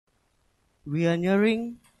We are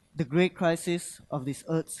nearing the great crisis of this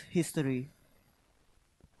Earth's history.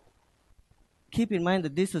 Keep in mind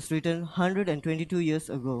that this was written 122 years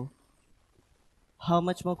ago. How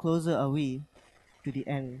much more closer are we to the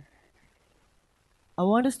end? I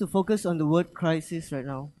want us to focus on the word crisis right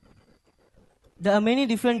now. There are many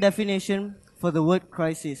different definitions for the word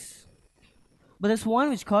crisis, but there's one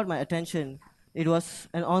which caught my attention. It was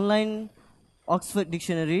an online Oxford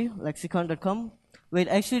dictionary, lexicon.com, where it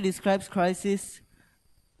actually describes crisis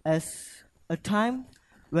as a time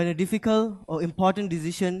when a difficult or important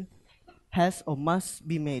decision has or must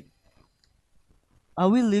be made. Are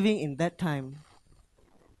we living in that time?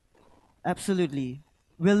 Absolutely.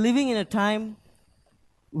 We're living in a time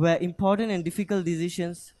where important and difficult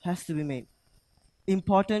decisions has to be made.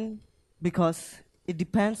 Important because it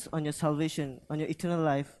depends on your salvation, on your eternal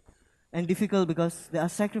life, and difficult because there are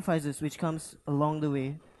sacrifices which comes along the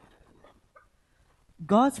way.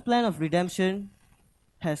 God's plan of redemption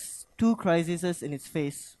has two crises in its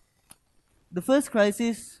face. The first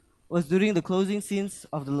crisis was during the closing scenes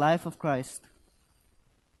of the life of Christ.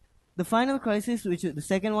 The final crisis, which the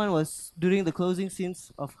second one, was during the closing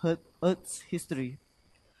scenes of Earth's history.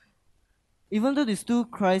 Even though these two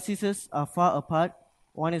crises are far apart,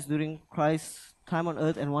 one is during Christ's time on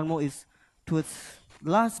earth and one more is towards the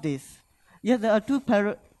last days. Yet there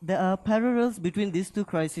are parallels between these two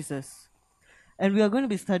crises. And we are going to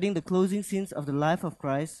be studying the closing scenes of the life of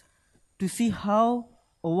Christ to see how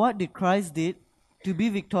or what did Christ did to be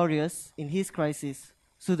victorious in his crisis,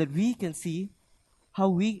 so that we can see how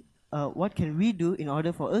what can we do in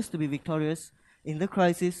order for us to be victorious in the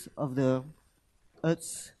crisis of the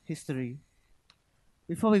earth's history.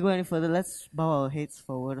 Before we go any further, let's bow our heads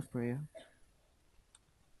for a word of prayer.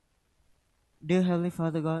 Dear Heavenly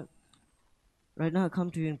Father God, right now I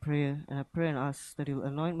come to you in prayer, and I pray and ask that you will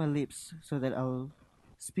anoint my lips so that I will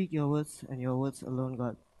speak your words and your words alone,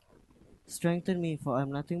 God. Strengthen me, for I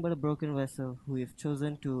am nothing but a broken vessel who you have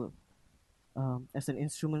chosen to as an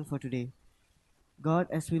instrument for today. God,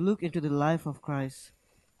 as we look into the life of Christ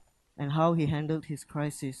and how he handled his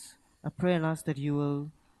crisis, I pray and ask that you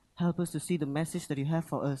will help us to see the message that you have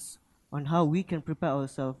for us on how we can prepare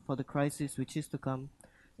ourselves for the crisis which is to come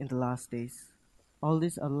in the last days. All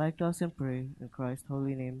this I'd like to ask and pray in Christ's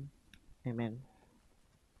holy name. Amen.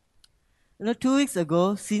 2 weeks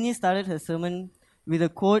ago, Sini started her sermon with a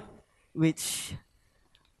quote which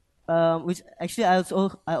actually I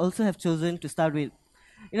also have chosen to start with.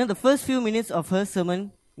 The first few minutes of her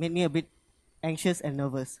sermon made me a bit anxious and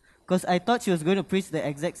nervous because I thought she was going to preach the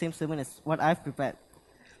exact same sermon as what I've prepared.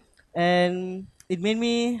 And it made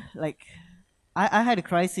me like, I had a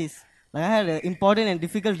crisis. Like I had an important and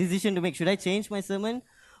difficult decision to make. Should I change my sermon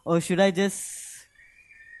or should I just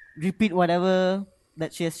repeat whatever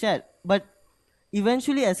that she has shared? But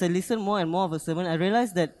eventually, as I listened more and more of her sermon, I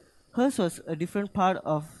realized that hers was a different part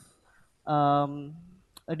of um,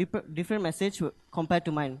 different message compared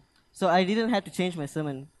to mine. So I didn't have to change my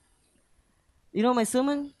sermon. My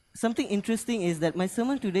sermon, something interesting is that my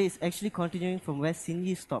sermon today is actually continuing from where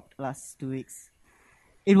Cindy stopped last 2 weeks.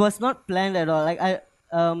 It was not planned at all.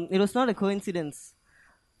 It was not a coincidence.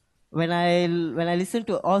 When I listened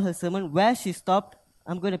to all her sermon, where she stopped,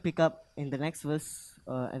 I'm going to pick up in the next verse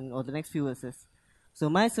or the next few verses. So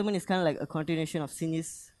my sermon is kind of like a continuation of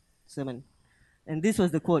Cindy's sermon, and this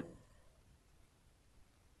was the quote.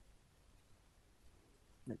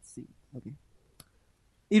 Let's see. Okay.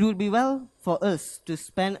 It would be well for us to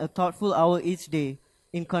spend a thoughtful hour each day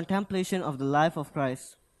in contemplation of the life of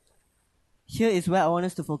Christ. Here is where I want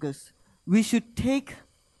us to focus. We should take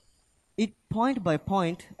it point by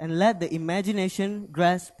point and let the imagination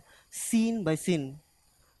grasp scene by scene.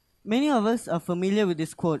 Many of us are familiar with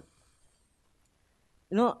this quote.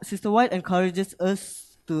 Sister White encourages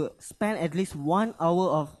us to spend at least 1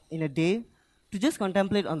 hour in a day to just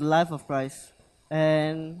contemplate on the life of Christ,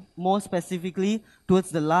 and more specifically towards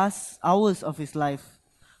the last hours of his life,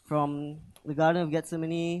 from the Garden of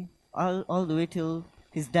Gethsemane all the way till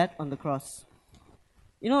his death on the cross.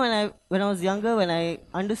 When I was younger, when I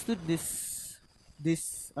understood this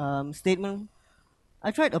statement,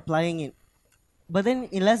 I tried applying it, but then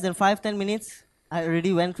in less than 5-10 minutes, I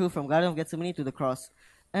already went through from Garden of Gethsemane to the cross,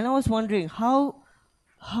 and I was wondering how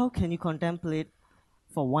can you contemplate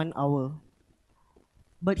for 1 hour?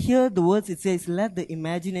 But here the words it says, let the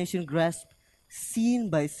imagination grasp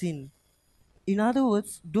scene by scene. In other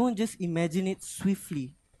words, don't just imagine it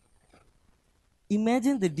swiftly.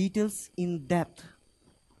 Imagine the details in depth.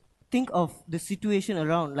 Think of the situation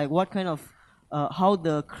around, like what kind of, how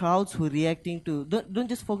the crowds were reacting to. Don't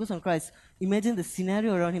just focus on Christ. Imagine the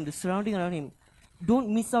scenario around him, the surrounding around him. Don't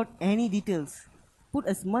miss out any details. Put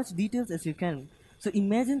as much details as you can. So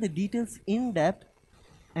imagine the details in depth,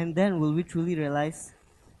 and then will we truly realize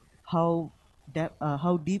how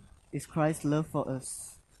deep is Christ's love for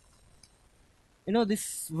us. This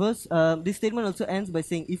statement also ends by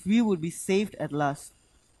saying, if we would be saved at last,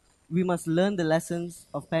 we must learn the lessons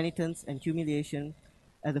of penitence and humiliation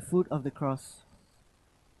at the foot of the cross.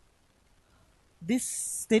 This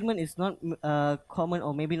statement is not common,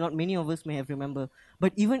 or maybe not many of us may have remembered.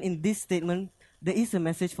 But even in this statement, there is a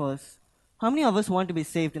message for us. How many of us want to be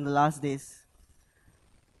saved in the last days?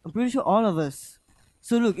 I'm pretty sure all of us.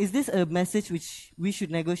 So look, is this a message which we should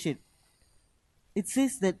negotiate? It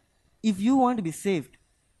says that if you want to be saved,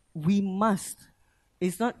 we must.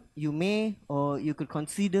 It's not you may or you could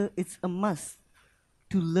consider, it's a must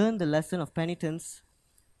to learn the lesson of penitence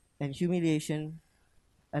and humiliation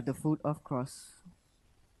at the foot of cross.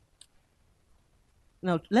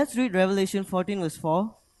 Now, let's read Revelation 14, verse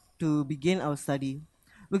 4 to begin our study.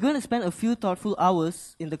 We're going to spend a few thoughtful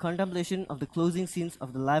hours in the contemplation of the closing scenes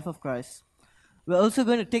of the life of Christ. We're also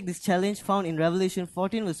going to take this challenge found in Revelation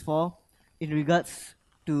 14, verse 4 in regards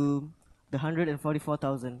to the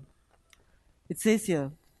 144,000. It says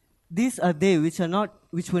here, these are they which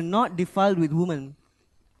were not defiled with woman,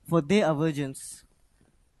 for they are virgins.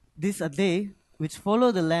 These are they which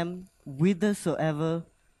follow the Lamb whithersoever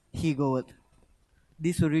he goeth.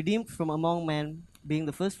 These were redeemed from among men, being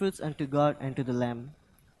the firstfruits unto God and to the Lamb.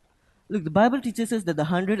 Look, the Bible teaches us that the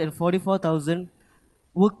 144,000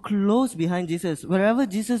 were close behind Jesus. Wherever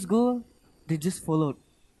Jesus go, they just followed.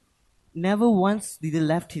 Never once did they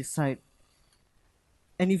left his side.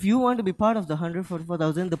 And if you want to be part of the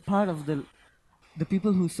 144,000, the part of the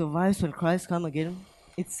people who survives when Christ come again,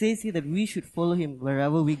 it says here that we should follow him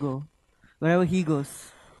wherever we go, wherever he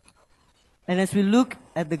goes. And as we look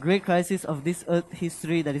at the great crisis of this earth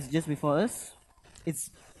history that is just before us,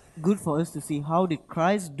 it's good for us to see how did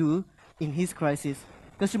Christ do in his crisis.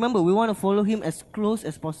 Because remember, we want to follow him as close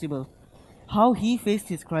as possible. How he faced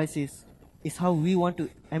his crisis is how we want to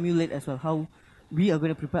emulate as well, how we are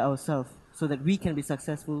going to prepare ourselves so that we can be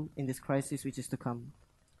successful in this crisis which is to come.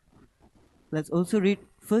 Let's also read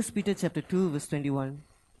 1 Peter chapter 2, verse 21.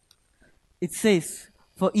 It says,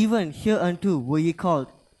 for even hereunto were ye called,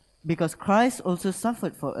 because Christ also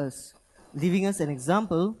suffered for us, leaving us an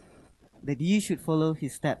example that ye should follow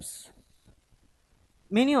his steps.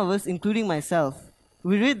 Many of us, including myself,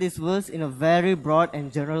 we read this verse in a very broad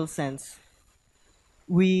and general sense.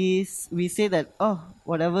 We say that,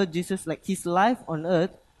 whatever Jesus, like his life on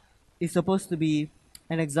earth is supposed to be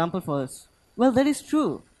an example for us. Well, that is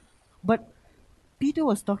true. But Peter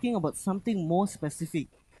was talking about something more specific.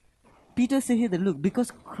 Peter said here that, look,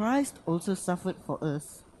 because Christ also suffered for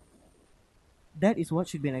us, that is what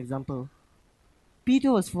should be an example.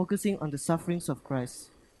 Peter was focusing on the sufferings of Christ.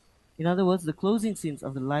 In other words, the closing scenes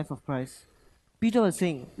of the life of Christ. Peter was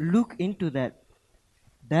saying, look into that.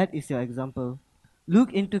 That is your example.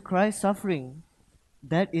 Look into Christ's suffering.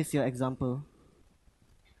 That is your example.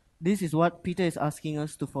 This is what Peter is asking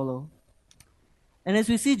us to follow. And as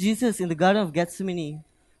we see Jesus in the Garden of Gethsemane,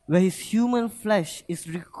 where his human flesh is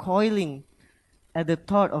recoiling at the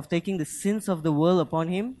thought of taking the sins of the world upon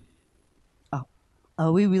him,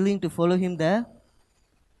 are we willing to follow him there?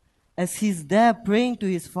 As he's there praying to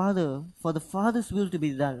his Father for the Father's will to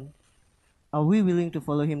be done, are we willing to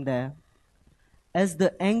follow him there? As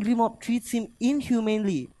the angry mob treats him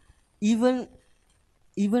inhumanely, even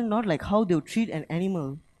not like how they would treat an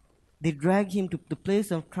animal, they drag him to the place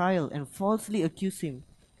of trial and falsely accuse him.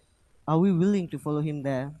 Are we willing to follow him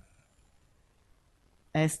there?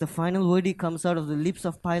 As the final verdict comes out of the lips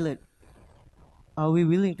of Pilate, are we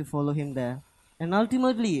willing to follow him there? And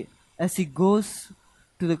ultimately, as he goes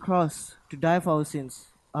to the cross to die for our sins,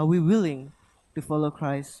 are we willing to follow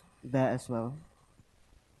Christ there as well?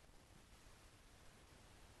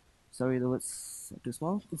 Sorry, the words are too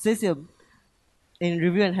small. It says here in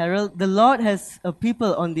Review and Herald, the Lord has a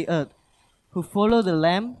people on the earth who follow the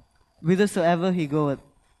Lamb whithersoever he goeth.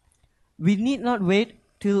 We need not wait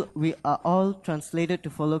till we are all translated to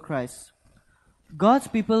follow Christ. God's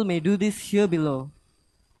people may do this here below.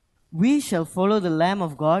 We shall follow the Lamb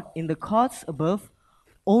of God in the courts above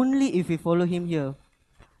only if we follow him here.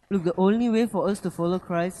 Look, the only way for us to follow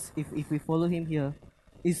Christ, if we follow him here,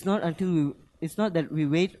 it's not that we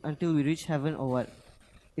wait until we reach heaven or what.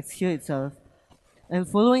 It's here itself. And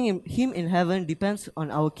following him in heaven depends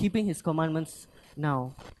on our keeping his commandments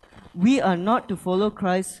now. We are not to follow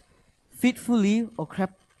Christ fitfully or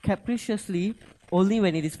capriciously only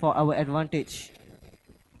when it is for our advantage.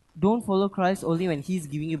 Don't follow Christ only when he's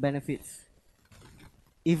giving you benefits.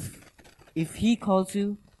 If he calls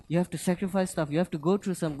you, you have to sacrifice stuff. You have to go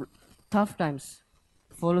through some tough times.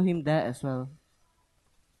 follow him there as well.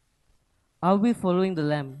 Are we following the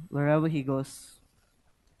Lamb wherever he goes?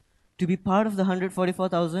 To be part of the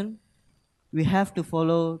 144,000, we have to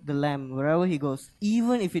follow the Lamb wherever he goes,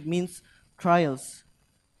 even if it means trials,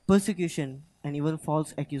 persecution, and even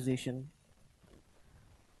false accusation.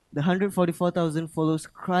 The 144,000 follows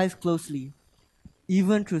Christ closely,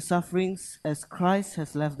 even through sufferings, as Christ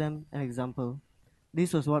has left them an example.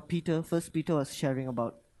 This was what First Peter was sharing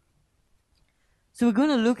about. So we're going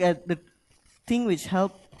to look at the thing which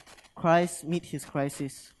helped Christ meet his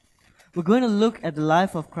crisis. We're going to look at the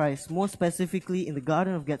life of Christ, more specifically in the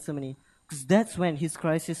Garden of Gethsemane, because that's when his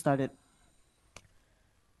crisis started.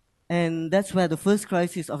 And that's where the first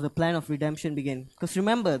crisis of the plan of redemption began. Because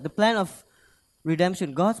remember, the plan of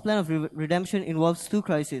redemption, God's plan of redemption involves two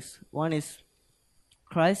crises. One is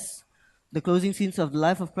Christ, the closing scenes of the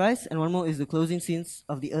life of Christ, and one more is the closing scenes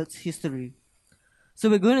of the earth's history. So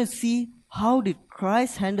we're going to see how did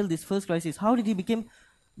Christ handle this first crisis? How did he become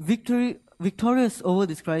victorious over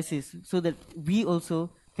this crisis so that we also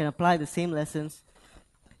can apply the same lessons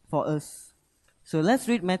for us. So let's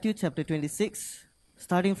read Matthew chapter 26,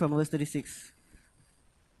 starting from verse 36.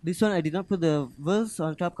 This one I did not put the verse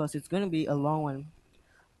on top because it's going to be a long one.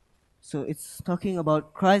 So it's talking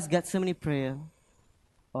about Christ's Gethsemane prayer,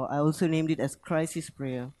 or I also named it as crisis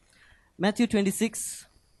prayer. Matthew 26,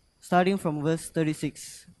 starting from verse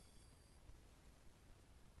 36.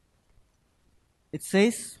 It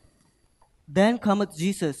says, Then cometh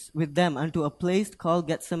Jesus with them unto a place called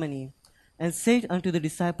Gethsemane, and said unto the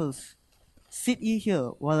disciples, Sit ye here,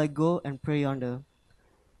 while I go and pray yonder.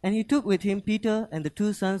 And he took with him Peter and the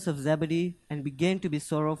two sons of Zebedee, and began to be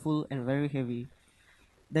sorrowful and very heavy.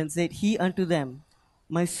 Then said he unto them,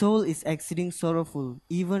 My soul is exceeding sorrowful,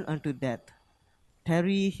 even unto death.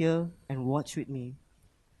 Tarry ye here, and watch with me.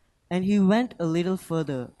 And he went a little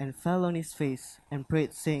further, and fell on his face, and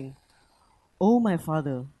prayed, saying, O my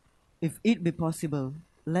Father, if it be possible,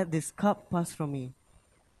 let this cup pass from me.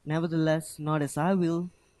 Nevertheless, not as I will,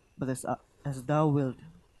 but as thou wilt.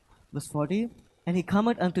 Verse 40. And he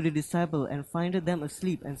cometh unto the disciple, and findeth them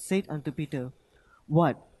asleep, and said unto Peter,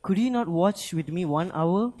 What, could ye not watch with me 1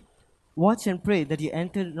 hour? Watch and pray that ye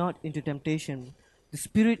enter not into temptation. The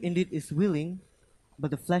spirit indeed is willing,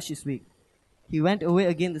 but the flesh is weak. He went away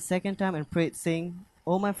again the second time, and prayed, saying,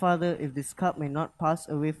 O my Father, if this cup may not pass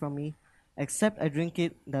away from me, except I drink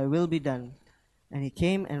it, thy will be done. And he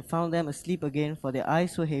came and found them asleep again, for their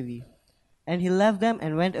eyes were heavy. And he left them,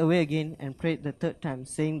 and went away again, and prayed the third time,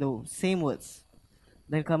 saying the same words.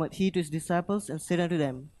 Then cometh he to his disciples, and said unto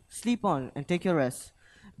them, Sleep on, and take your rest.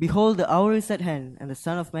 Behold, the hour is at hand, and the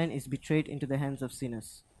Son of Man is betrayed into the hands of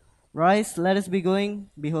sinners. Rise, let us be going.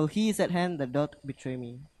 Behold, he is at hand that doth betray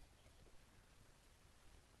me.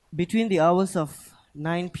 Between the hours of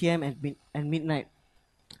 9 p.m. and midnight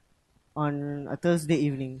on a Thursday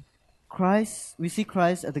evening, we see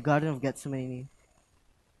Christ at the Garden of Gethsemane.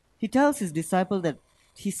 He tells his disciple that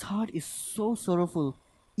his heart is so sorrowful,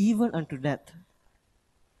 even unto death.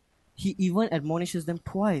 He even admonishes them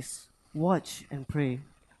twice, watch and pray,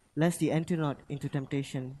 lest ye enter not into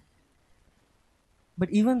temptation. But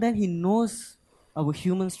even then he knows our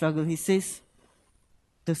human struggle. He says,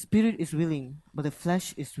 the spirit is willing, but the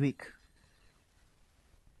flesh is weak.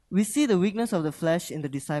 We see the weakness of the flesh in the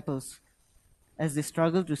disciples as they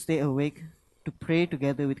struggle to stay awake, to pray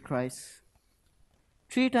together with Christ.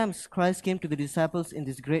 3 times Christ came to the disciples in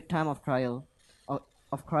this great time of trial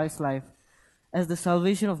of Christ's life, as the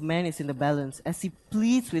salvation of man is in the balance, as he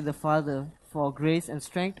pleads with the Father for grace and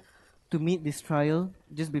strength to meet this trial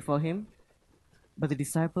just before him. But the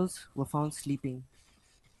disciples were found sleeping.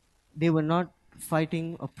 They were not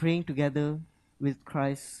fighting or praying together with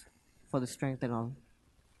Christ for the strength and all.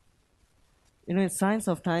 In Signs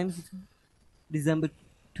of Times, December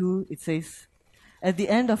 2, it says, At the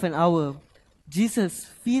end of an hour, Jesus,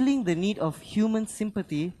 feeling the need of human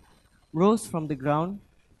sympathy, rose from the ground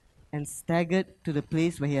and staggered to the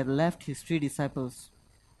place where he had left his 3 disciples.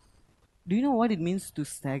 Do you know what it means to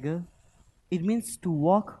stagger? It means to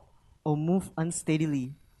walk or move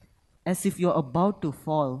unsteadily, as if you're about to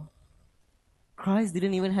fall. Christ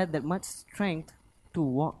didn't even have that much strength to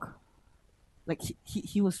walk. Like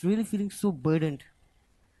he was really feeling so burdened.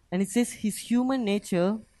 And it says his human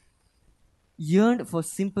nature yearned for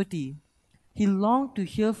sympathy. He longed to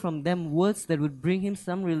hear from them words that would bring him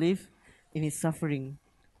some relief in his suffering.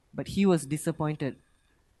 But he was disappointed.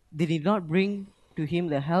 They did not bring to him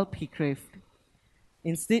the help he craved.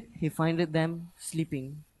 Instead, he findeth them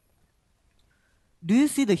sleeping. Do you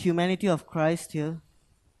see the humanity of Christ here?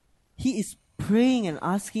 He is praying and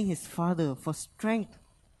asking his Father for strength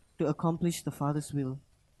to accomplish the Father's will.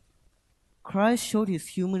 Christ showed his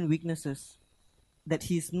human weaknesses, that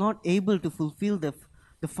he is not able to fulfill the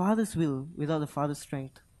Father's will without the Father's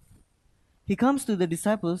strength. He comes to the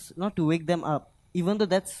disciples not to wake them up, even though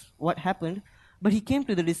that's what happened, but he came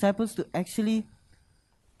to the disciples to actually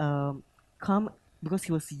um, come because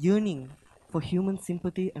he was yearning for human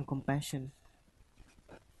sympathy and compassion.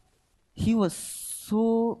 He was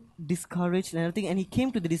so discouraged and everything, and he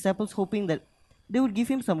came to the disciples hoping that they would give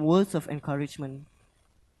him some words of encouragement.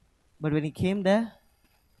 But when he came there,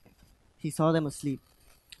 he saw them asleep.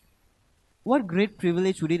 What great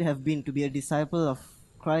privilege would it have been to be a disciple of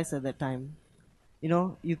Christ at that time?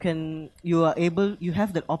 You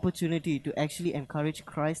have that opportunity to actually encourage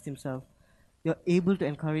Christ himself. You're able to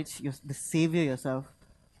encourage the Savior yourself.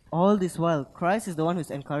 All this while, Christ is the one who's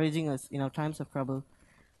encouraging us in our times of trouble.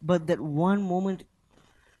 But that one moment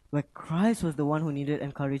where Christ was the one who needed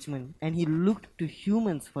encouragement, and he looked to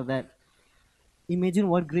humans for that. Imagine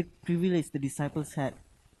what great privilege the disciples had.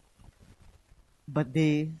 But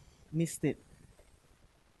they missed it.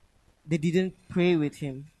 They didn't pray with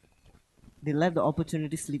him. They let the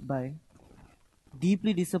opportunity slip by.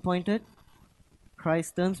 Deeply disappointed,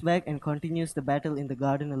 Christ turns back and continues the battle in the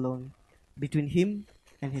garden alone between him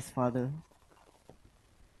and his Father.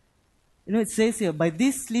 It says here, by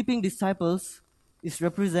these sleeping disciples is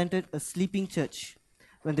represented a sleeping church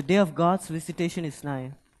when the day of God's visitation is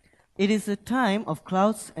nigh. It is a time of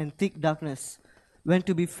clouds and thick darkness, when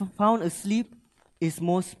to be found asleep is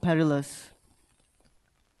most perilous.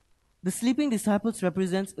 The sleeping disciples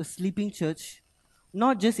represents a sleeping church,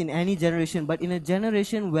 not just in any generation, but in a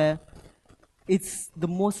generation where it's the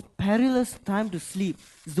most perilous time to sleep.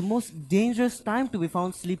 It's the most dangerous time to be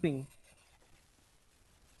found sleeping.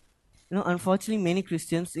 Unfortunately, many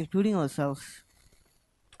Christians, including ourselves,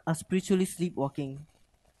 are spiritually sleepwalking.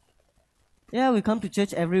 Yeah, we come to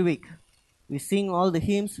church every week. We sing all the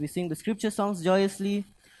hymns, we sing the scripture songs joyously,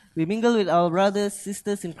 we mingle with our brothers,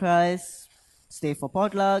 sisters in Christ, stay for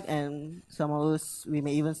potluck, and some of us, we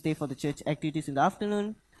may even stay for the church activities in the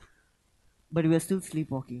afternoon, but we are still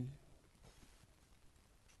sleepwalking.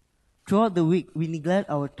 Throughout the week, we neglect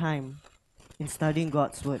our time in studying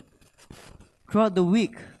God's Word. Throughout the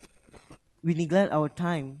week, we neglect our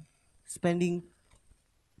time spending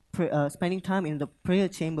time in the prayer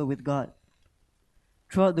chamber with God.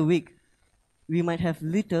 Throughout the week, we might have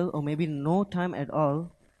little or maybe no time at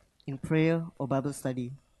all in prayer or Bible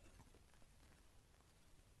study.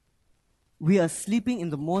 We are sleeping in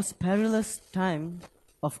the most perilous time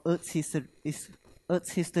of Earth's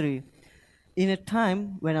history, in a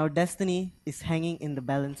time when our destiny is hanging in the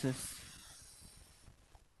balances.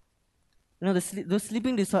 Those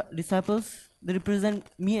sleeping disciples, they represent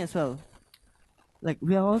me as well. Like,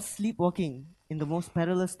 we are all sleepwalking in the most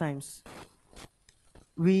perilous times.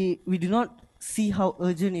 We do not see how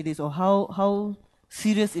urgent it is or how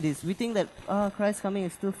serious it is. We think that Christ's coming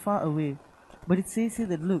is still far away. But it says here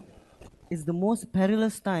that, look, it's the most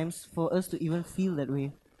perilous times for us to even feel that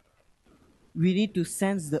way. We need to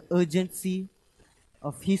sense the urgency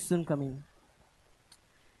of his soon coming.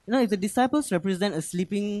 If the disciples represent a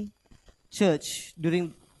sleeping church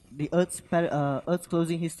during the Earth's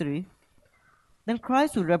closing history, then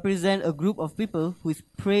Christ will represent a group of people who is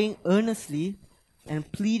praying earnestly and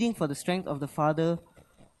pleading for the strength of the Father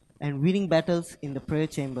and winning battles in the prayer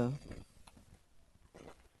chamber.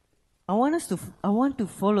 I want to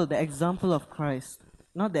follow the example of Christ,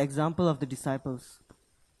 not the example of the disciples.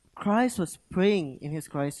 Christ was praying in his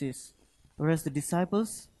crisis, whereas the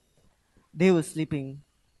disciples, they were sleeping.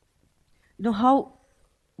 How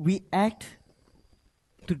we act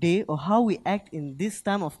today, or how we act in this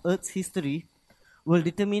time of Earth's history, will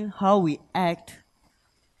determine how we act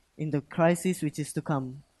in the crisis which is to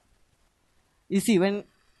come. You see, when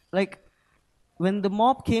the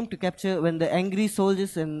mob came to capture, when the angry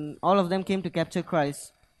soldiers and all of them came to capture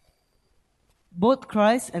Christ, both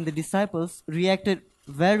Christ and the disciples reacted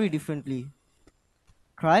very differently.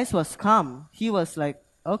 Christ was calm. He was like,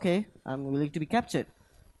 okay, I'm willing to be captured.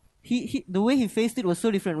 The way he faced it was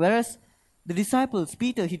so different. Whereas the disciples,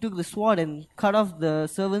 Peter, he took the sword and cut off the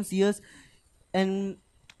servants' ears, and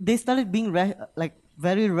they started being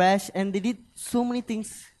very rash, and they did so many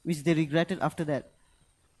things which they regretted after that.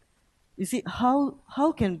 You see, how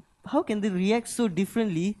can they react so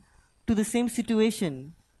differently to the same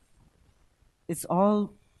situation? It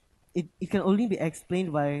can only be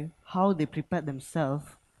explained by how they prepared themselves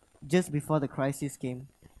just before the crisis came,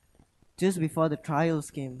 just before the trials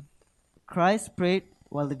came. Christ prayed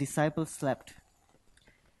while the disciples slept.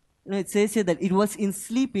 It says here that it was in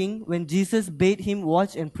sleeping, when Jesus bade him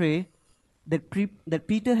watch and pray, that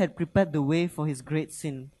Peter had prepared the way for his great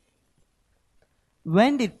sin.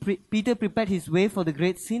 When did Peter prepare his way for the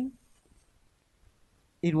great sin?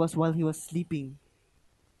 It was while he was sleeping.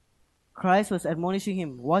 Christ was admonishing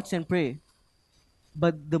him, watch and pray.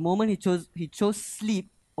 But the moment he chose sleep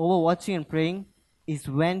over watching and praying is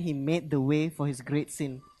when he made the way for his great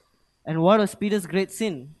sin. And what was Peter's great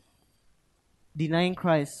sin? Denying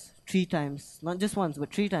Christ 3 times. Not just once,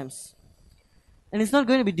 but 3 times. And it's not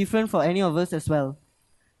going to be different for any of us as well.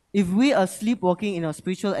 If we are sleepwalking in our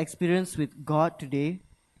spiritual experience with God today,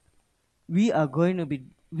 we are going to be,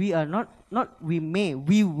 we are not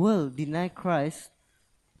we will deny Christ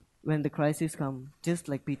when the crisis come, just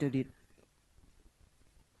like Peter did.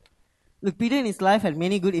 Look, Peter in his life had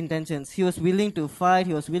many good intentions. He was willing to fight,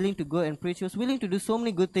 he was willing to go and preach, he was willing to do so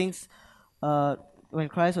many good things when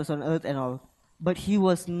Christ was on earth and all. But he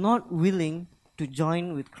was not willing to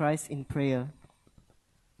join with Christ in prayer.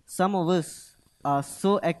 Some of us are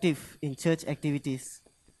so active in church activities.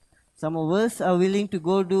 Some of us are willing to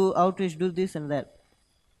go do outreach, do this and that.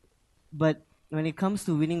 But when it comes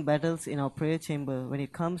to winning battles in our prayer chamber, when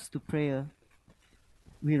it comes to prayer,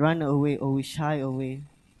 we run away or we shy away,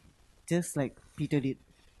 just like Peter did.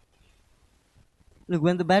 Look,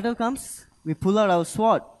 when the battle comes, we pull out our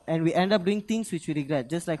sword and we end up doing things which we regret,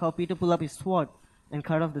 just like how Peter pulled up his sword and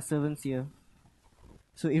cut off the servant's ear.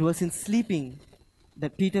 So it was in sleeping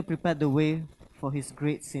that Peter prepared the way for his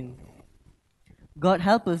great sin. God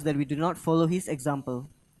help us that we do not follow his example.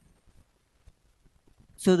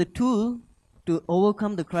 So the tool to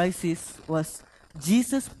overcome the crisis was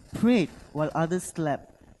Jesus prayed while others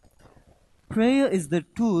slept. Prayer is the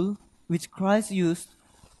tool which Christ used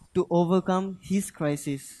to overcome his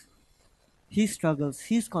crisis, his struggles,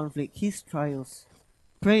 his conflict, his trials.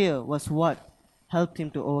 Prayer was what helped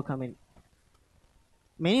him to overcome it.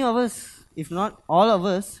 Many of us, if not all of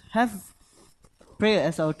us, have prayer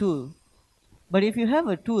as our tool. But if you have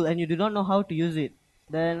a tool and you do not know how to use it,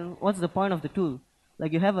 then what's the point of the tool?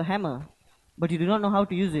 Like you have a hammer, but you do not know how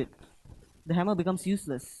to use it. The hammer becomes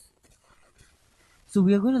useless. So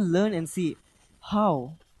we are going to learn and see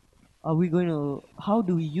how do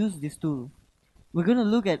we use this tool? We're going to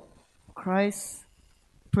look at Christ's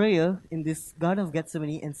prayer in this Garden of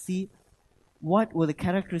Gethsemane and see what were the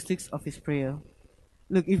characteristics of his prayer.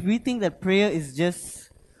 Look, if we think that prayer is just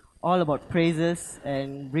all about praises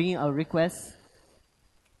and bringing our requests,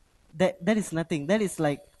 that is nothing. That is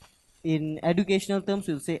like, in educational terms,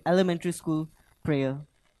 we'll say elementary school prayer.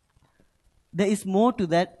 There is more to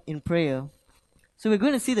that in prayer. So we're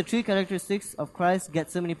going to see the 3 characteristics of Christ's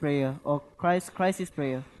Gethsemane prayer, or Christ's crisis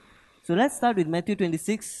prayer. So let's start with Matthew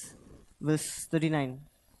 26, verse 39.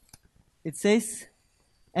 It says,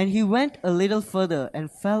 "And he went a little further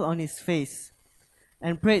and fell on his face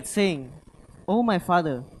and prayed, saying, O my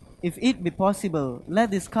Father, if it be possible,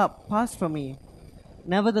 let this cup pass from me.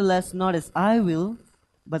 Nevertheless, not as I will,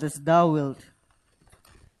 but as thou wilt."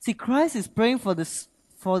 See, Christ is praying for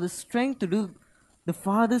the strength to do the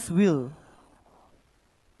Father's will.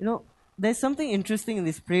 You know, there's something interesting in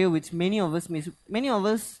this prayer which many of us miss. Many of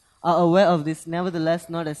us are aware of this. Nevertheless,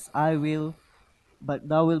 not as I will, but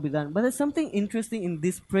thou will be done. But there's something interesting in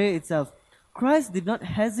this prayer itself. Christ did not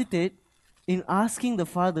hesitate in asking the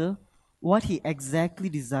Father what he exactly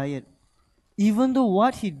desired, even though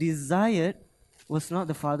what he desired was not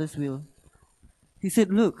the Father's will. He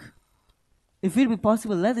said, look, if it be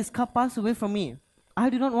possible, let this cup pass away from me. I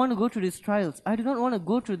do not want to go through these trials. I do not want to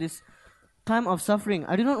go through this time of suffering.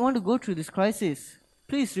 I do not want to go through this crisis.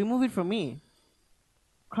 Please remove it from me.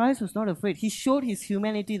 Christ was not afraid. He showed his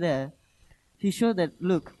humanity there. He showed that,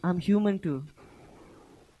 look, I'm human too.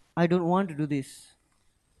 I don't want to do this.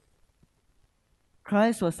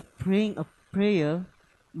 Christ was praying a prayer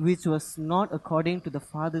which was not according to the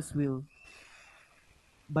Father's will.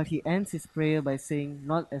 But he ends his prayer by saying,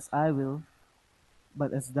 not as I will,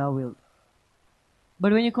 but as thou wilt.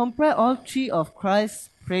 But when you compare all 3 of Christ's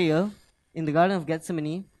prayer in the Garden of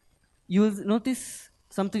Gethsemane, you will notice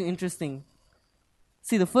something interesting.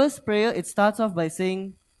 See, the first prayer, it starts off by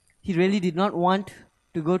saying he really did not want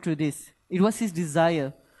to go through this. It was his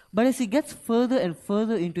desire. But as he gets further and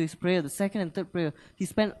further into his prayer, the second and third prayer, he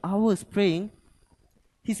spent hours praying,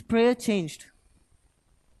 his prayer changed.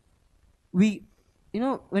 When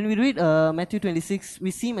we read Matthew 26,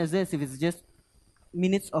 we seem as if it's just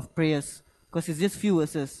minutes of prayers, because it's just few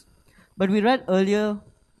verses. But we read earlier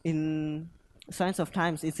in Signs of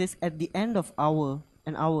Times, it says at the end of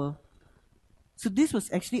an hour. So this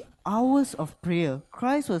was actually hours of prayer.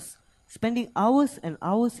 Christ was spending hours and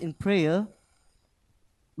hours in prayer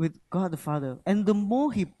with God the Father. And the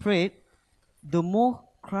more he prayed, the more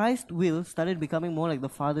Christ's will started becoming more like the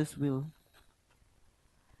Father's will.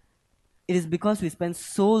 It is because we spend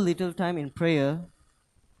so little time in prayer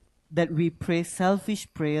that we pray selfish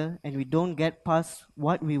prayer and we don't get past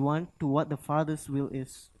what we want to what the Father's will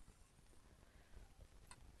is.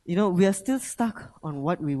 We are still stuck on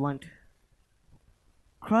what we want.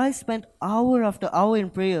 Christ spent hour after hour in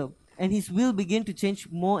prayer, and his will began to change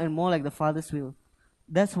more and more like the Father's will.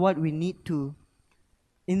 That's what we need to.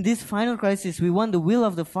 In this final crisis, we want the will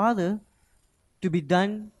of the Father to be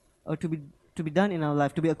done, or to be done in our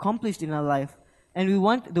life, to be accomplished in our life. And we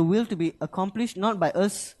want the will to be accomplished not by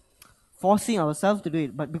us forcing ourselves to do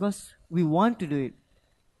it, but because we want to do it.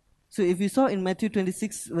 So if you saw in Matthew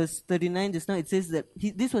 26 verse 39 just now, it says that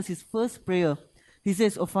this was his first prayer. He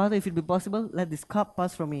says, "Oh Father, if it be possible, let this cup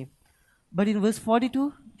pass from me." But in verse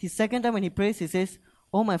 42, his second time when he prays, he says,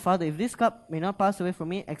 "Oh my Father, if this cup may not pass away from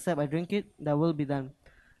me, except I drink it, thy will be done."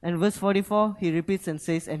 And verse 44, he repeats and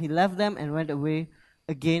says, "And he left them and went away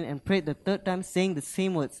again and prayed the third time, saying the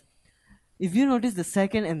same words." If you notice the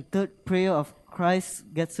second and third prayer of Christ's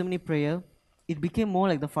Gethsemane prayer, it became more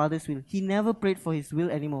like the Father's will. He never prayed for his will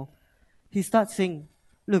anymore. He starts saying,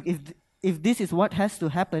 "Look, if this is what has to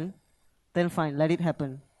happen, then fine, let it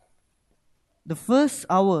happen." The first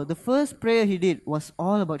hour, the first prayer he did was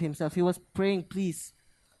all about himself. He was praying, "Please,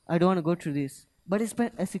 I don't want to go through this." But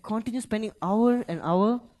as he continues spending hour and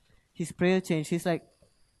hour, his prayer changed. He's like,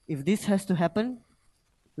 "If this has to happen,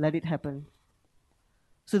 let it happen."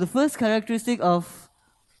 So the first characteristic of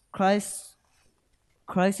Christ's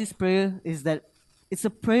prayer is that it's a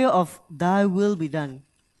prayer of "Thy will be done."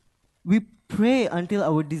 We pray until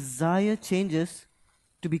our desire changes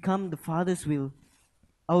to become the Father's will.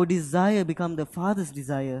 Our desire become the Father's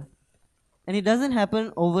desire. And it doesn't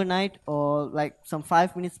happen overnight or like some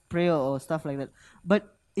 5 minutes prayer or stuff like that.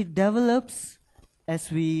 But it develops as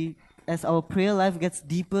our prayer life gets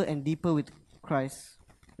deeper and deeper with Christ,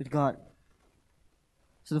 with God.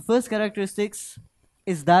 So the first characteristics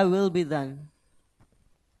is "Thy will be done."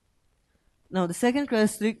 Now the second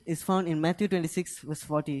characteristic is found in Matthew 26 verse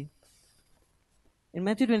 40. In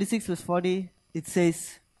Matthew 26 verse 40, it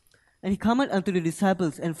says, "And he cometh unto the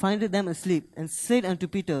disciples, and findeth them asleep, and said unto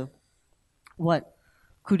Peter, What?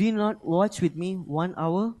 Could ye not watch with me 1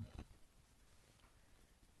 hour?"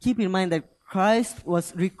 Keep in mind that Christ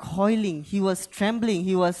was recoiling, he was trembling,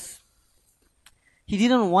 he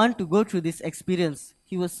didn't want to go through this experience.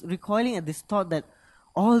 He was recoiling at this thought that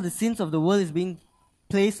all the sins of the world is being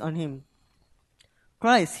placed on him.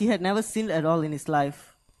 Christ, he had never sinned at all in his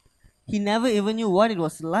life. He never even knew what it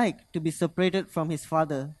was like to be separated from his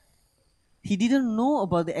Father. He didn't know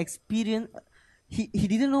about the experience. He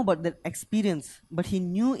didn't know about that experience, but he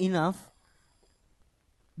knew enough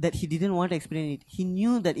that he didn't want to experience it. He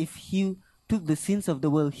knew that if he took the sins of the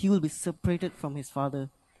world, he will be separated from his Father.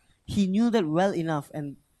 He knew that well enough,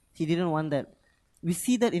 and he didn't want that. We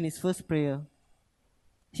see that in his first prayer.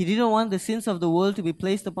 He didn't want the sins of the world to be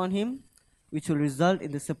placed upon him, which will result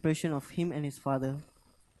in the separation of him and his Father.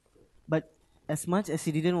 But as much as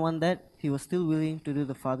he didn't want that, he was still willing to do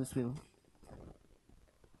the Father's will.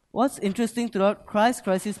 What's interesting throughout Christ's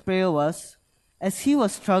crisis prayer was, as he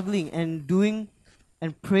was struggling and doing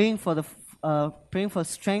and praying for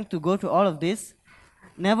strength to go through all of this,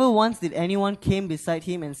 never once did anyone came beside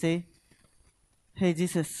him and say, "Hey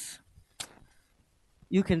Jesus,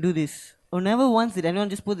 you can do this." Or never once did anyone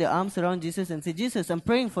just put their arms around Jesus and say, "Jesus, I'm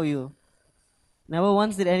praying for you." Never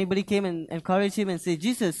once did anybody came and encourage him and say,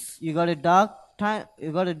 "Jesus, you got a dark time,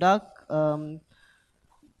 you got a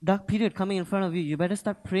dark period coming in front of you. You better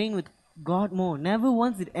start praying with God more." Never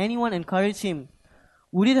once did anyone encourage him.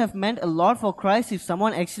 Would it have meant a lot for Christ if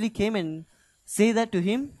someone actually came and say that to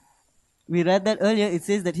him? We read that earlier. It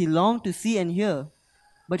says that he longed to see and hear,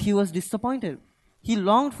 but he was disappointed. He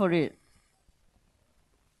longed for it.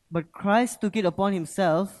 But Christ took it upon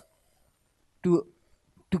himself to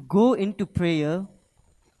go into prayer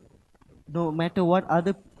no matter what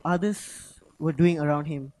others were doing around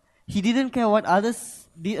him. He didn't care what others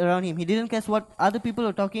did around him. He didn't care what other people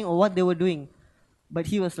were talking or what they were doing. But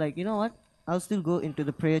he was like, "You know what? I'll still go into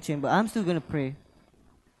the prayer chamber. I'm still going to pray."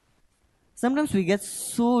 Sometimes we get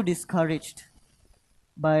so discouraged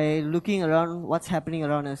by looking around what's happening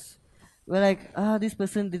around us. We're like, this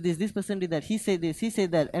person did this person did that, he said this, he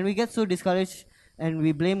said that. And we get so discouraged and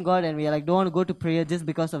we blame God and we are like, don't want to go to prayer just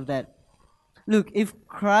because of that. Look, if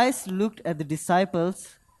Christ looked at the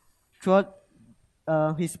disciples throughout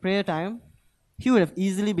his prayer time, he would have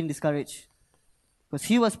easily been discouraged. Because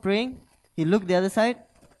he was praying, he looked the other side,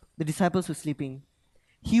 the disciples were sleeping.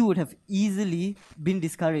 He would have easily been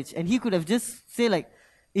discouraged. And he could have just said like,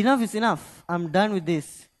 enough is enough. I'm done with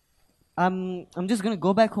this. I'm just going to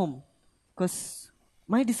go back home. Because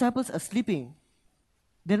my disciples are sleeping.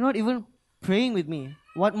 They're not even praying with me.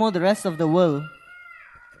 What more the rest of the world?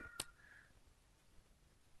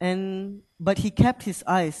 And but he kept his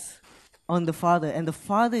eyes on the Father, and the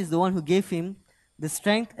Father is the one who gave him the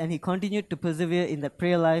strength, and he continued to persevere in that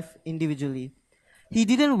prayer life individually. He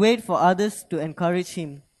didn't wait for others to encourage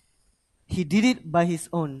him. He did it by his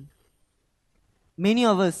own. Many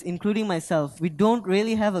of us, including myself, we don't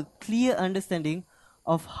really have a clear understanding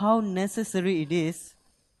of how necessary it is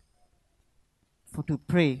to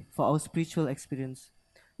pray for our spiritual experience.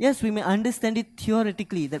 Yes, we may understand it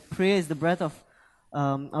theoretically that prayer is the breath of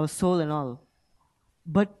our soul and all,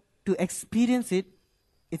 but to experience it,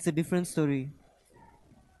 it's a different story.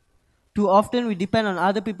 Too often we depend on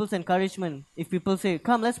other people's encouragement. If people say,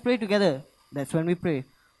 "Come, let's pray together," that's when we pray.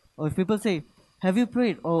 Or if people say, "Have you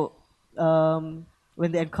prayed?" Or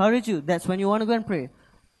when they encourage you, that's when you want to go and pray.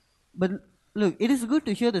 But look, it is good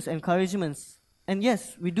to hear those encouragements. And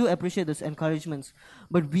yes, we do appreciate those encouragements.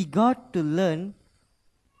 But we got to learn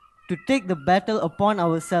to take the battle upon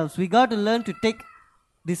ourselves. We got to learn to take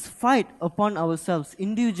this fight upon ourselves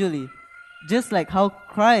individually. Just like how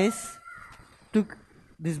Christ took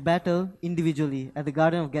this battle individually at the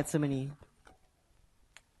Garden of Gethsemane.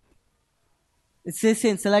 It says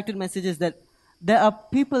here in selected messages that there are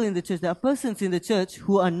people in the church, there are persons in the church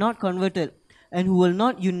who are not converted and who will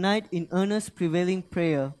not unite in earnest prevailing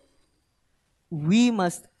prayer. We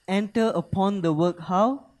must enter upon the work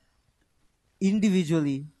how?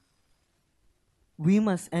 Individually. We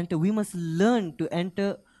must learn to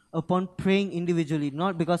enter upon praying individually,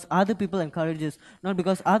 not because other people encourage us, not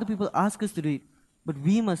because other people ask us to do it, but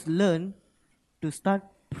we must learn to start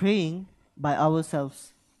praying by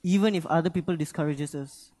ourselves, even if other people discourages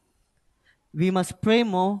us. We must pray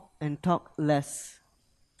more and talk less.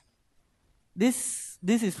 This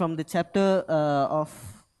is from the chapter of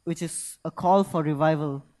which is a call for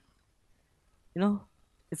revival. You know,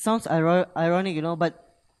 it sounds ironic,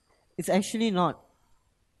 but it's actually not.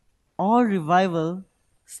 All revival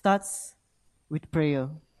starts with prayer.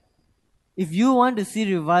 If you want to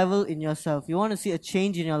see revival in yourself, you want to see a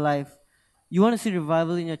change in your life, you want to see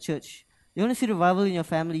revival in your church, you want to see revival in your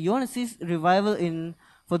family, you want to see revival in,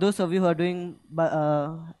 for those of you who are doing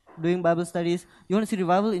Bible studies, you want to see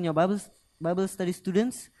revival in your Bible study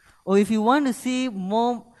students, or if you want to see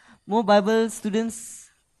more Bible students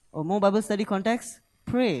or more Bible study contacts,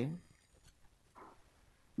 pray.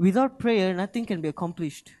 Without prayer, nothing can be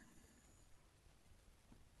accomplished.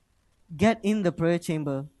 Get in the prayer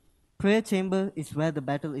chamber. Prayer chamber is where the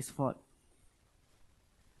battle is fought.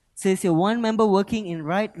 It says here, one member working in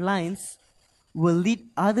right lines will lead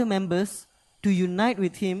other members to unite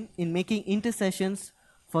with him in making intercessions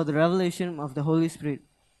for the revelation of the Holy Spirit.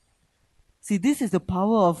 See, this is the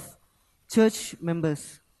power of church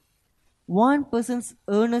members. One person's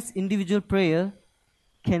earnest individual prayer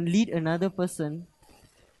can lead another person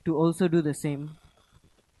to also do the same.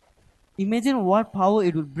 Imagine what power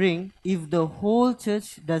it would bring if the whole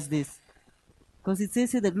church does this. Because it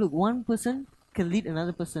says here that, look, one person can lead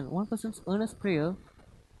another person. One person's earnest prayer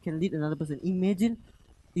can lead another person. Imagine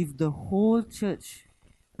if the whole church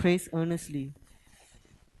prays earnestly.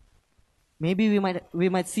 Maybe we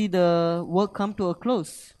might see the work come to a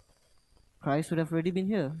close. Christ would have already been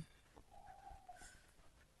here.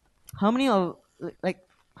 How many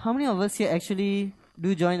of us here actually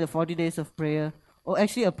do join the 40 days of prayer, or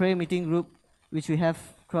actually a prayer meeting group which we have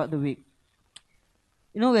throughout the week?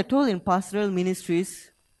 We're told in pastoral ministries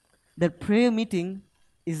that prayer meeting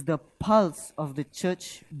is the pulse of the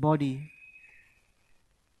church body.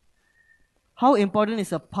 How important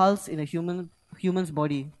is a pulse in a human's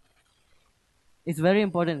body? It's very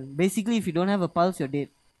important. Basically, if you don't have a pulse, you're dead.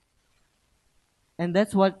 And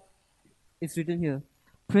that's what is written here.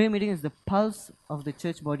 Prayer meeting is the pulse of the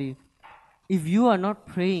church body. If you are not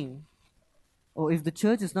praying, or if the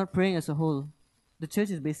church is not praying as a whole, the church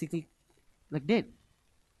is basically like dead.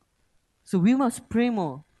 So we must pray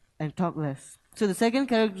more and talk less. So the second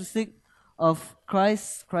characteristic of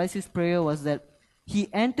Christ's prayer was that he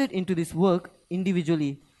entered into this work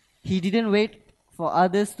individually. He didn't wait for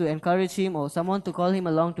others to encourage him or someone to call him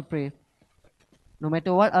along to pray. No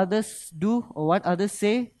matter what others do or what others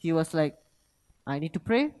say, he was like, I need to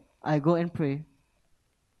pray, I go and pray.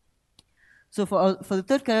 So for the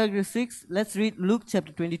third characteristics, let's read Luke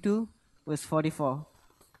chapter 22, verse 44.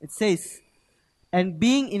 It says, and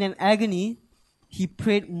being in an agony, he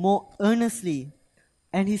prayed more earnestly,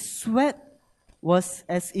 and his sweat was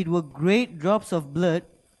as it were great drops of blood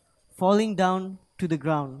falling down to the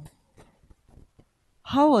ground.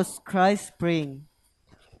 How was Christ praying?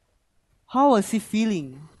 How was he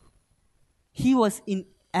feeling? He was in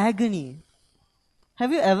agony.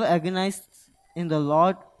 Have you ever agonized in the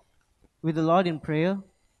Lord? with the Lord in prayer.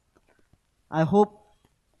 I hope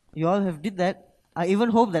you all have did that. I even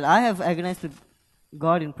hope that I have agonized with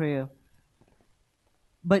God in prayer.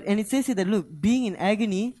 But and it says here that look, being in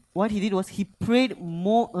agony, what he did was he prayed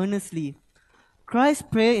more earnestly. Christ's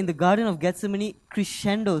prayer in the Garden of Gethsemane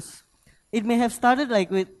crescendos. It may have started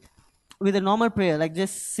like with a normal prayer, like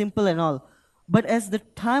just simple and all. But as the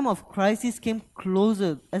time of crisis came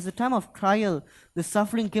closer, as the time of trial, the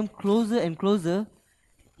suffering came closer and closer,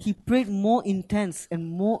 he prayed more intense and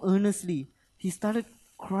more earnestly. He started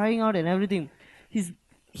crying out and everything. His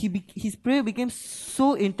his prayer became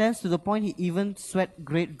so intense to the point he even sweat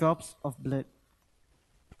great drops of blood.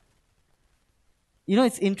 You know,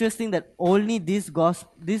 it's interesting that only this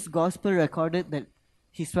gospel recorded that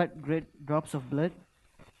he sweat great drops of blood.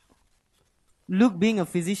 Luke, being a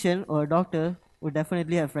physician or a doctor, would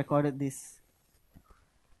definitely have recorded this.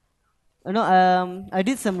 I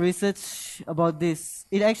did some research about this.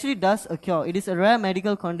 It actually does occur. It is a rare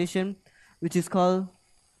medical condition which is called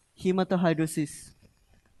hematohydrosis.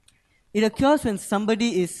 It occurs when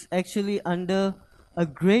somebody is actually under a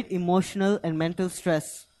great emotional and mental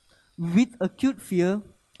stress with acute fear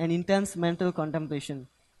and intense mental contemplation.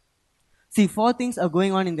 See, four things are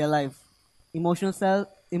going on in their life: emotional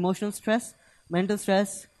stress, mental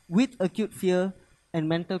stress, with acute fear, and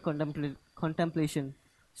mental contemplation.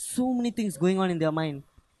 So many things going on in their mind.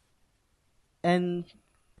 And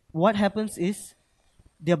what happens is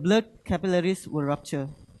their blood capillaries will rupture,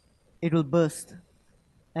 it will burst,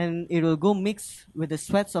 and it will go mix with the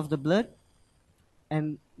sweats of the blood,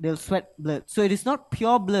 and they'll sweat blood. So it is not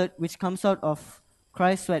pure blood which comes out of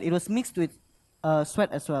Christ's sweat, it was mixed with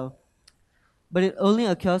sweat as well. But it only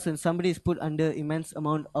occurs when somebody is put under immense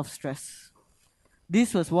amount of stress.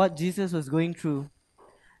 This was what Jesus was going through.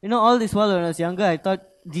 You know, all this while when I was younger, I thought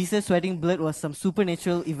Jesus sweating blood was some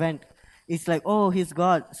supernatural event. It's like, oh, he's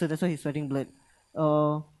God, so that's why he's sweating blood.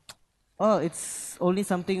 Uh, oh, it's only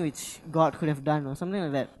something which God could have done, or something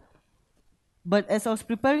like that. But as I was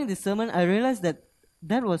preparing this sermon, I realized that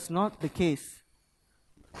that was not the case.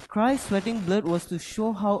 Christ sweating blood was to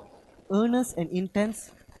show how earnest and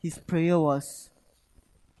intense his prayer was,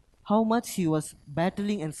 how much he was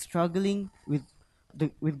battling and struggling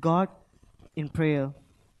with God in prayer.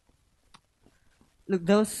 Look,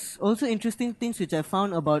 there was also interesting things which I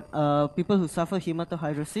found about people who suffer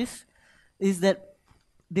hematohydrosis, is that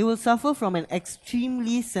they will suffer from an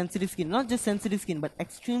extremely sensitive skin, not just sensitive skin, but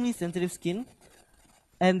extremely sensitive skin,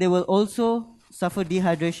 and they will also suffer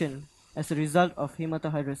dehydration as a result of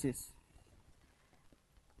hematohydrosis.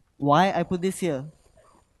 Why I put this here?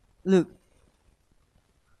 Look,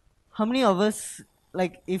 how many of us,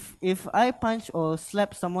 like, if I punch or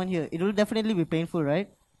slap someone here, it will definitely be painful, right?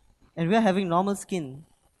 And we are having normal skin.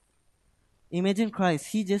 Imagine Christ,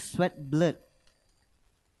 he just sweat blood.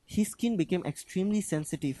 His skin became extremely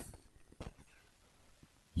sensitive.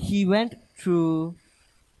 He went through,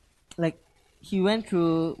 like, he went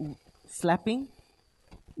through slapping,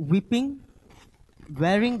 whipping,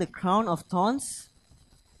 wearing the crown of thorns,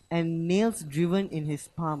 and nails driven in his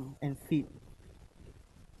palm and feet.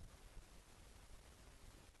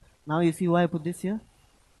 Now you see why I put this here?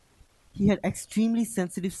 He had extremely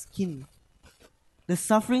sensitive skin. The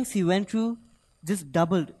sufferings he went through just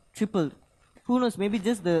doubled, tripled. Who knows, maybe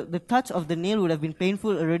just the touch of the nail would have been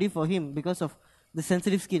painful already for him because of the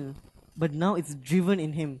sensitive skin. But now it's driven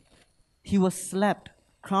in him. He was slapped.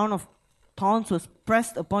 Crown of thorns was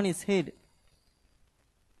pressed upon his head.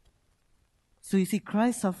 So you see,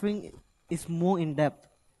 Christ's suffering is more in depth.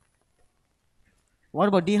 What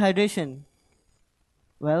about dehydration?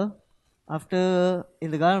 Well, after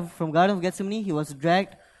in the Garden of Gethsemane, he was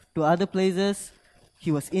dragged to other places.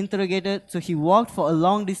 He was interrogated. So he walked for a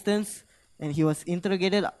long distance, and he was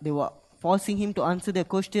interrogated. They were forcing him to answer their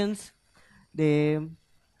questions. And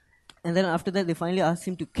then after that, they finally asked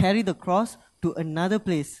him to carry the cross to another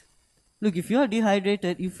place. Look, if you are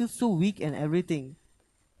dehydrated, you feel so weak and everything.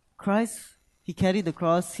 Christ, he carried the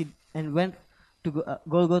cross and went to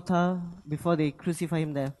Golgotha before they crucify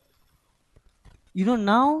him there. You know,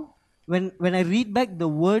 now, when I read back the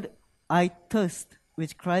word, I thirst,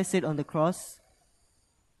 which Christ said on the cross,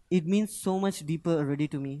 it means so much deeper already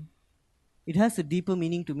to me. It has a deeper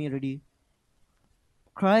meaning to me already.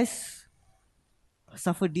 Christ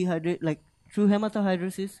suffered like through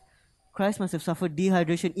hematohydrosis, Christ must have suffered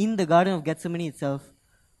dehydration in the Garden of Gethsemane itself.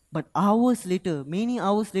 But hours later, many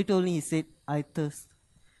hours later only, he said, I thirst.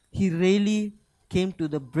 He really came to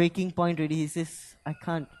the breaking point already. He says, I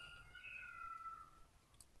can't.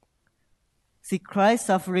 See, Christ's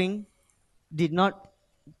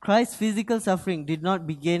physical suffering did not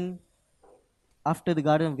begin after the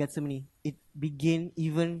Garden of Gethsemane. It began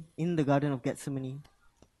even in the Garden of Gethsemane.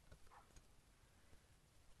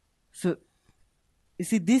 So, you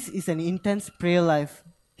see, this is an intense prayer life.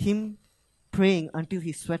 Him praying until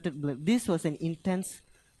he sweated blood. This was an intense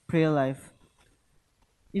prayer life.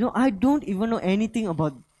 I don't even know anything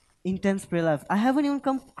about intense prayer life. I haven't even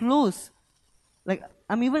come close. Like,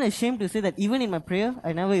 I'm even ashamed to say that even in my prayer,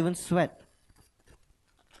 I never even sweat.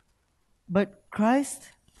 But Christ,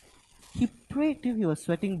 he prayed till he was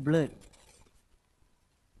sweating blood.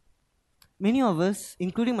 Many of us,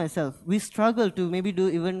 including myself, we struggle to maybe do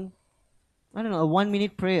even, I don't know, a 1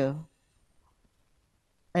 minute prayer.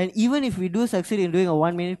 And even if we do succeed in doing a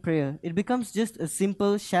 1 minute prayer, it becomes just a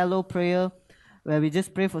simple, shallow prayer where we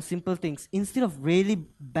just pray for simple things instead of really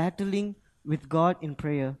battling with God in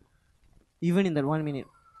prayer, even in that 1 minute.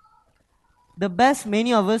 The best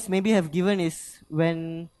many of us maybe have given is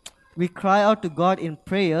when we cry out to God in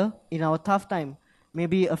prayer in our tough time.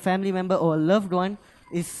 Maybe a family member or a loved one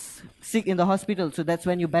is sick in the hospital, so that's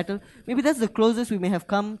when you battle. Maybe that's the closest we may have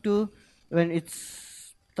come to when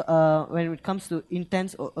when it comes to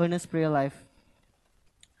intense or earnest prayer life.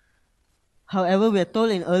 However, we are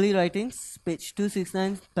told in early writings, page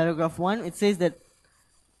 269, paragraph 1, it says that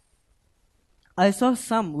I saw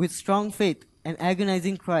some with strong faith and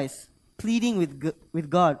agonizing cries, pleading with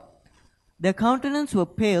God. Their countenances were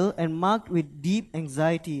pale and marked with deep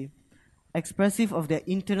anxiety, expressive of their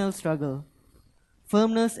internal struggle.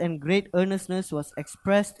 Firmness and great earnestness was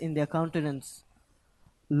expressed in their countenance.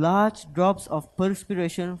 Large drops of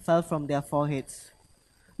perspiration fell from their foreheads.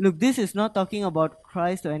 Look, this is not talking about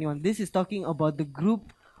Christ or anyone. This is talking about the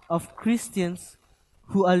group of Christians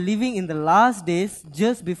who are living in the last days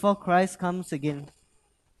just before Christ comes again.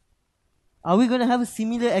 Are we going to have a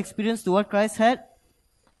similar experience to what Christ had?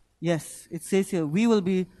 Yes, it says here, we will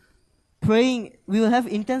be praying, we will have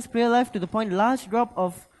intense prayer life to the point large drop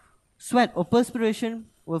of sweat or perspiration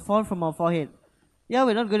will fall from our forehead. Yeah,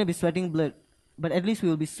 we're not going to be sweating blood, but at least we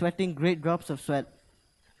will be sweating great drops of sweat.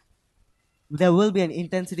 There will be an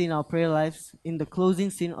intensity in our prayer lives in the closing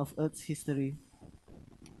scene of Earth's history.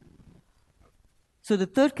 So the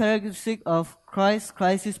third characteristic of Christ's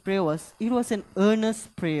crisis prayer was, it was an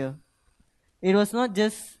earnest prayer. It was not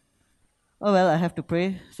just, oh well, I have to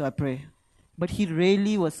pray, so I pray. But he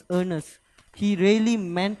really was earnest. He really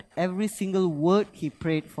meant every single word he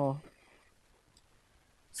prayed for.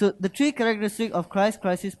 So the three characteristics of Christ's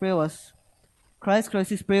crisis prayer was,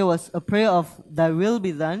 a prayer of thy will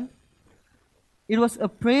be done. It was a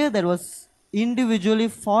prayer that was individually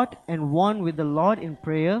fought and won with the Lord in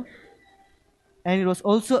prayer. And it was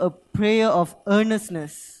also a prayer of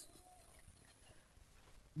earnestness.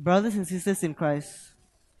 Brothers and sisters in Christ,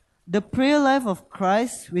 the prayer life of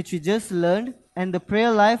Christ, which we just learned, and the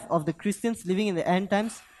prayer life of the Christians living in the end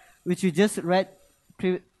times, which we just read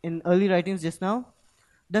in early writings just now,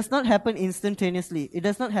 does not happen instantaneously. It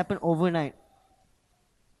does not happen overnight.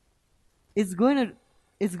 It's going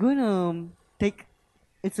to take,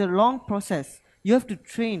 it's a long process. You have to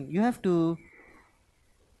train. You have to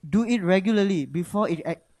do it regularly before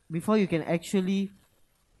you can actually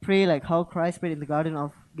pray like how Christ prayed in the Garden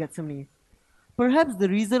of Gethsemane. Perhaps the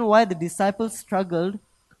reason why the disciples struggled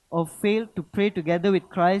or failed to pray together with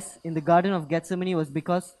Christ in the Garden of Gethsemane was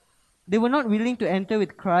because they were not willing to enter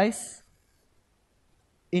with Christ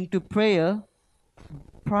into prayer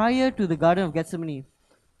prior to the Garden of Gethsemane.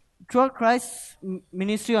 Throughout Christ's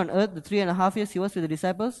ministry on earth, the 3.5 years he was with the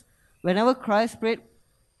disciples, whenever Christ prayed,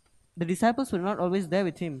 the disciples were not always there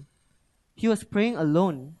with him. He was praying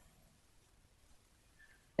alone.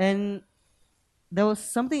 And there was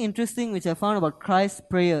something interesting which I found about Christ's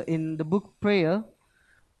prayer in the book Prayer.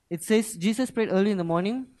 It says Jesus prayed early in the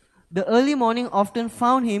morning. The early morning often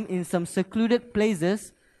found him in some secluded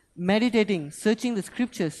places, meditating, searching the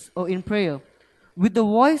scriptures, or in prayer. With the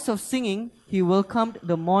voice of singing, he welcomed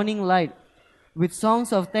the morning light. With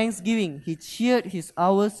songs of thanksgiving, he cheered his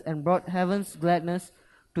hours and brought heaven's gladness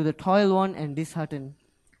to the toil-worn and disheartened.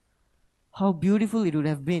 How beautiful it would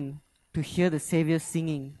have been to hear the Savior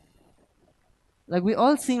singing. Like we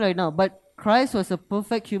all sing right now, but Christ was a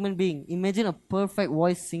perfect human being. Imagine a perfect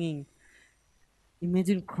voice singing.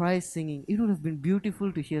 Imagine Christ singing. It would have been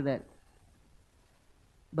beautiful to hear that.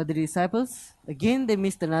 But the disciples, again, they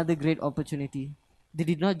missed another great opportunity. They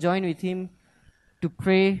did not join with him to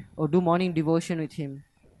pray or do morning devotion with him.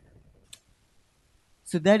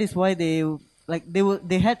 So that is why they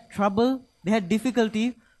had trouble, they had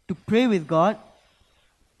difficulty to pray with God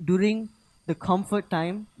during the comfort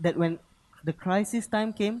time, that when the crisis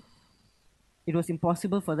time came, it was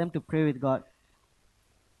impossible for them to pray with God.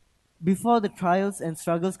 Before the trials and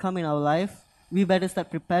struggles come in our life, we better start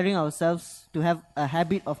preparing ourselves to have a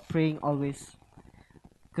habit of praying always.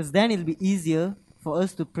 Because then it'll be easier for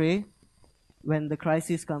us to pray when the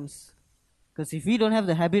crisis comes. Because if we don't have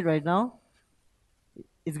the habit right now,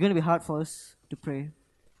 it's going to be hard for us to pray.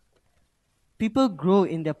 People grow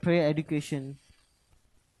in their prayer education.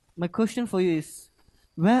 My question for you is,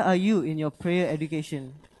 where are you in your prayer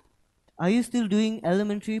education? Are you still doing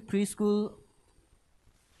elementary, preschool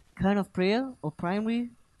kind of prayer, or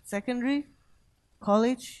primary, secondary,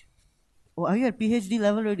 college? Or are you at PhD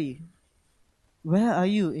level already? Where are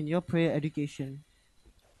you in your prayer education?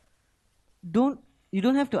 Don't you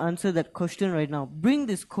don't have to answer that question right now. Bring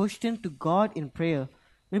this question to God in prayer.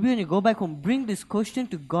 Maybe when you go back home, bring this question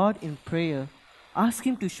to God in prayer. Ask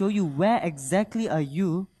him to show you where exactly are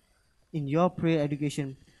you in your prayer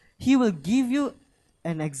education. He will give you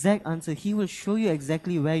an exact answer. He will show you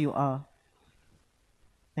exactly where you are.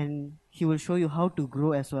 And he will show you how to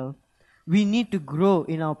grow as well. We need to grow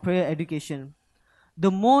in our prayer education.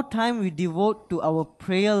 The more time we devote to our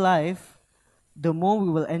prayer life, the more we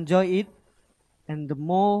will enjoy it, and the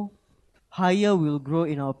more higher we will grow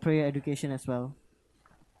in our prayer education as well.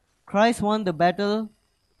 Christ won the battle.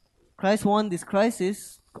 Christ won this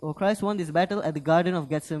crisis, or Christ won this battle at the Garden of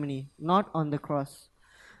Gethsemane, not on the cross.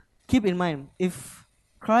 Keep in mind, if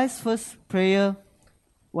Christ's first prayer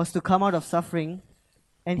was to come out of suffering,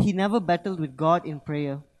 and he never battled with God in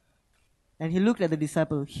prayer, and he looked at the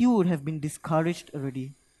disciple, he would have been discouraged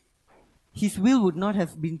already. His will would not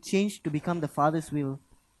have been changed to become the Father's will,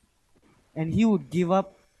 and he would give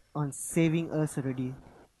up on saving us already.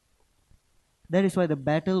 That is why the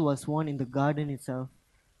battle was won in the garden itself,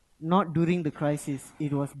 not during the crisis,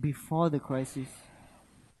 it was before the crisis.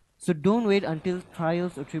 So don't wait until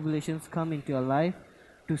trials or tribulations come into your life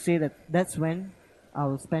to say that that's when I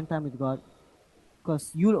will spend time with God.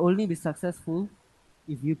 Because you'll only be successful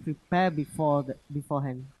if you prepare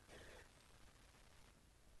beforehand.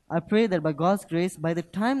 I pray that by God's grace, by the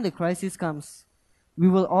time the crisis comes, we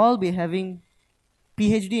will all be having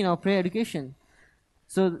PhD in our prayer education.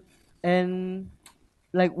 So, and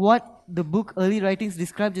like what the book Early Writings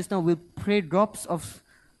described just now, we'll pray drops of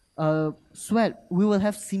sweat. We will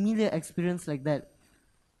have similar experience like that.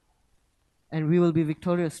 And we will be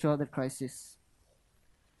victorious throughout the crisis.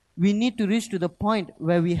 We need to reach to the point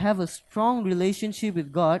where we have a strong relationship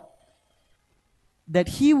with God, that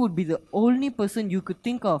he would be the only person you could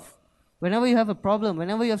think of. Whenever you have a problem,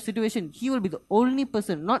 whenever you have a situation, he will be the only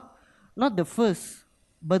person, not the first,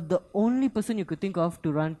 but the only person you could think of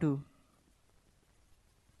to run to.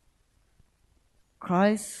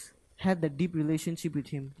 Christ had that deep relationship with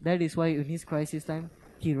him. That is why in his crisis time,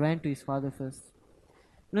 he ran to his Father first.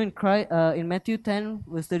 You know, in Matthew 10,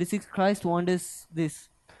 verse 36, Christ warned us this.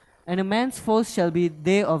 And a man's foes shall be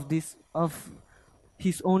they of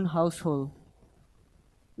his own household.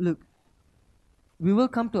 Look, we will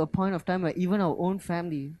come to a point of time where even our own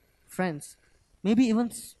family, friends, maybe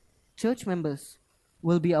even church members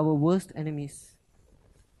will be our worst enemies.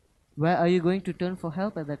 Where are you going to turn for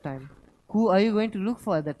help at that time? Who are you going to look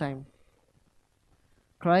for at that time?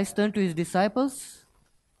 Christ turned to his disciples,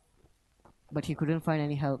 but he couldn't find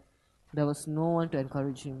any help. There was no one to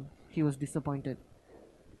encourage him. He was disappointed.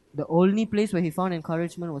 The only place where he found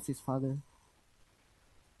encouragement was his Father.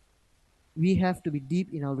 We have to be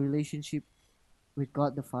deep in our relationship with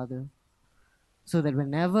God the Father, so that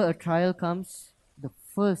whenever a trial comes, the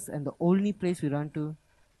first and the only place we run to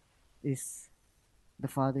is the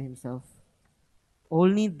Father himself.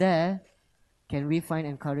 Only there can we find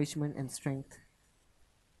encouragement and strength.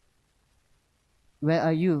 Where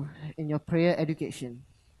are you in your prayer education?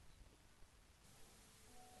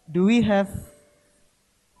 Do we have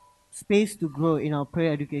space to grow in our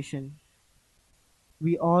prayer education?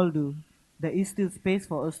 We all do. There is still space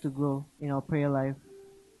for us to grow in our prayer life.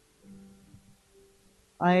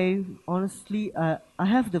 I honestly, I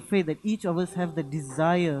have the faith that each of us have the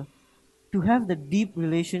desire to have the deep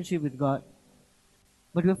relationship with God.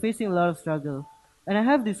 But we're facing a lot of struggle. And I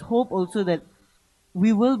have this hope also that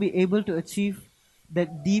we will be able to achieve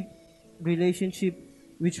that deep relationship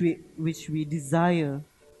which we desire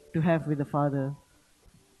to have with the Father.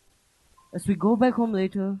 As we go back home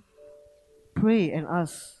later, pray and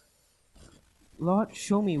ask, Lord,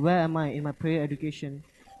 show me where am I in my prayer education,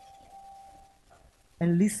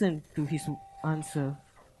 and listen to his answer.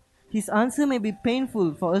 His answer may be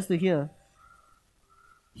painful for us to hear.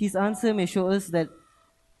 His answer may show us that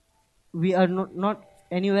we are not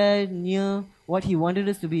anywhere near what he wanted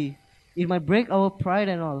us to be. It might break our pride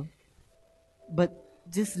and all. But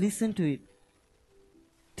just listen to it.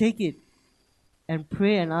 Take it and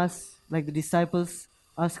pray and ask, like the disciples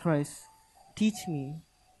asked Christ, teach me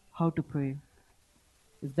how to pray.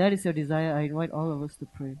 If that is your desire, I invite all of us to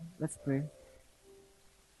pray. Let's pray.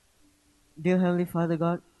 Dear Heavenly Father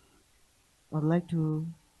God, I'd like to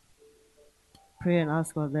pray and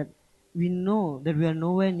ask God that we know that we are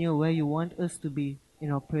nowhere near where you want us to be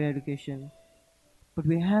in our prayer education, but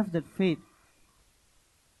we have that faith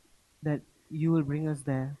that you will bring us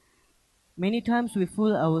there. Many times we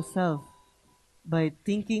fool ourselves by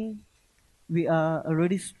thinking we are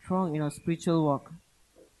already strong in our spiritual walk.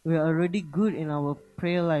 We are already good in our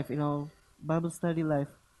prayer life, in our Bible study life,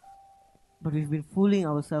 but we've been fooling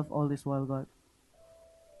ourselves all this while, God.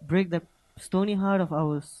 Break that stony heart of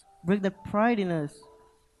ours, break that pride in us,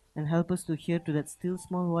 and help us to hear to that still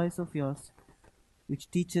small voice of yours, which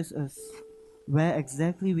teaches us where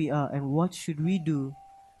exactly we are and what should we do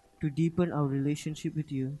to deepen our relationship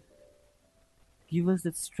with you. Give us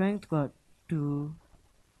that strength, God, to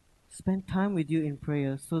spend time with you in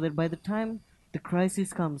prayer so that by the time the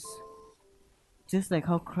crisis comes, just like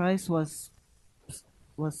how Christ was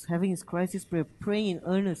having his crisis prayer, praying in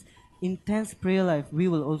earnest, intense prayer life, we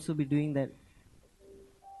will also be doing that.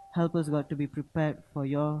 Help us, God, to be prepared for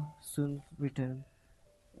your soon return.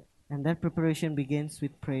 And that preparation begins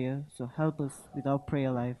with prayer. So help us with our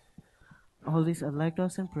prayer life. All this I'd like to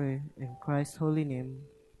ask and pray in Christ's holy name.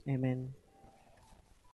 Amen.